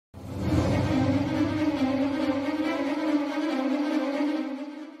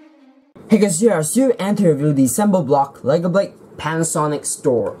Hey guys, here so and to review the Sembo block Bootleg Panasonic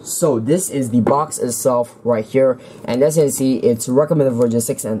store. So this is the box itself right here, and as you can see, it's recommended version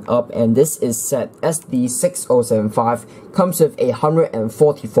 6 and up, and this is set SD6075, comes with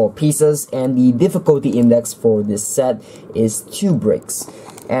 144 pieces, and the difficulty index for this set is 2 bricks.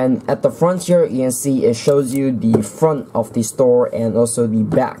 And at the front here, you can see it shows you the front of the store and also the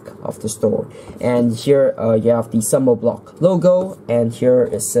back of the store. And here you have the Sembo block logo, and here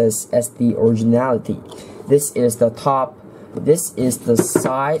it says SD Originality. This is the top. This is the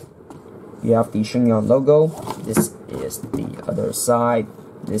side. You have the Shenyang logo. This is the other side.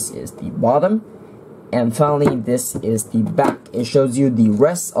 This is the bottom. And finally, this is the back. It shows you the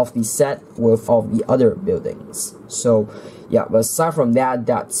rest of the set with all the other buildings. So yeah, but aside from that,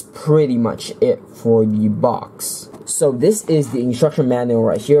 that's pretty much it for the box. So this is the instruction manual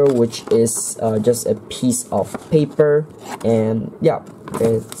right here, which is just a piece of paper, and yeah,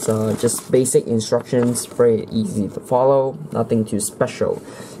 it's just basic instructions, very easy to follow, nothing too special.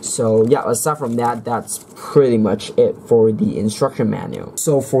 So yeah, aside from that, that's pretty much it for the instruction manual.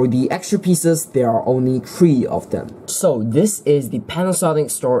 So for the extra pieces, there are only 3 of them. So this is the Panasonic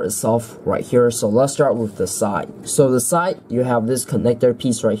store itself right here. So let's start with the side. So the side, you have this connector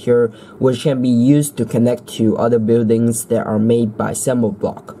piece right here, which can be used to connect to other buildings that are made by Sembo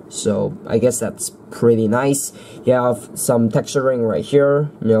block. So I guess that's pretty nice. You have some texturing right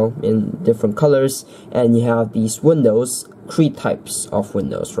here, you know, in different colors, and you have these windows, 3 types of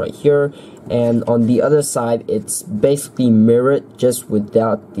windows right here, and on the other side it's basically mirrored just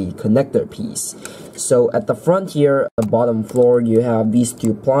without the connector piece. So at the front here, the bottom floor, you have these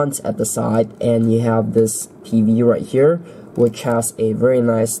 2 plants at the side, and you have this TV right here, which has a very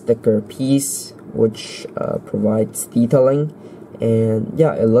nice sticker piece which provides detailing, and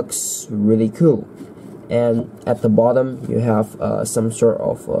yeah, it looks really cool. And at the bottom you have some sort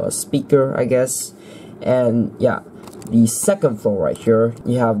of speaker, I guess. And yeah, the second floor right here,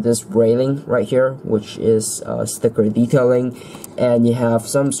 you have this railing right here, which is sticker detailing, and you have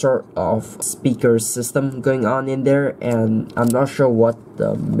some sort of speaker system going on in there, and I'm not sure what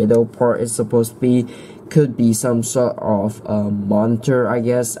the middle part is supposed to be. Could be some sort of monitor, I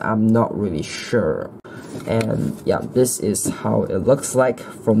guess. I'm not really sure. And yeah, this is how it looks like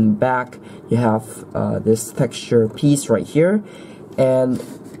from the back. You have this texture piece right here, and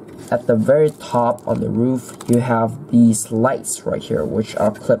at the very top on the roof, you have these lights right here, which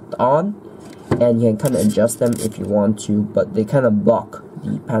are clipped on, and you can kind of adjust them if you want to, but they kind of block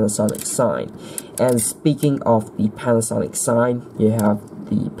the Panasonic sign. And speaking of the Panasonic sign, you have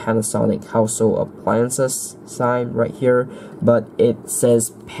the Panasonic household appliances sign right here, but it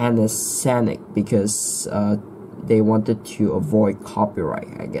says Panasonic because they wanted to avoid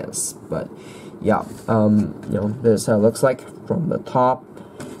copyright, I guess. But yeah, you know, this is how it looks like from the top.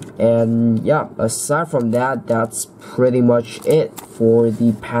 And yeah, aside from that, that's pretty much it for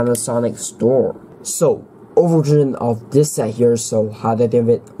the Panasonic store. So overview of this set here. So how did I do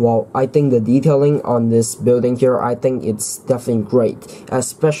it? Well, I think the detailing on this building here, I think it's definitely great,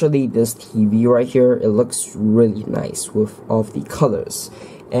 especially this TV right here. It looks really nice with all of the colors,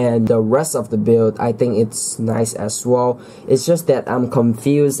 and the rest of the build, I think it's nice as well. It's just that I'm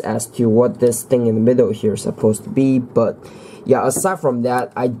confused as to what this thing in the middle here is supposed to be, but yeah, aside from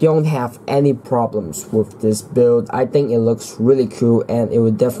that, I don't have any problems with this build. I think it looks really cool, and it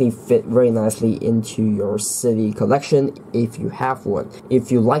would definitely fit very nicely into your city collection if you have one.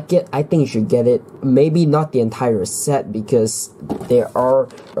 If you like it, I think you should get it. Maybe not the entire set, because there are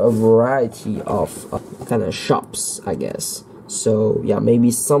a variety of kind of shops, I guess. So yeah, maybe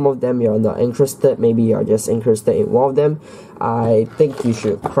some of them you're not interested, maybe you're just interested in one of them. I think you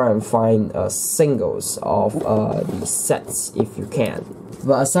should try and find singles of the sets if you can.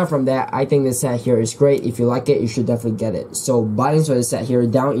 But aside from that, I think this set here is great. If you like it, you should definitely get it. So buy links for this set here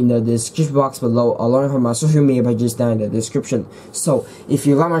down in the description box below, along with my social media pages down in the description. So if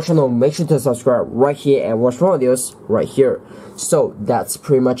you like my channel, make sure to subscribe right here and watch more videos right here. So that's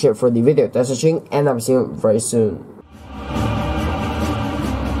pretty much it for the video. Thanks for watching, and I'll see you very soon.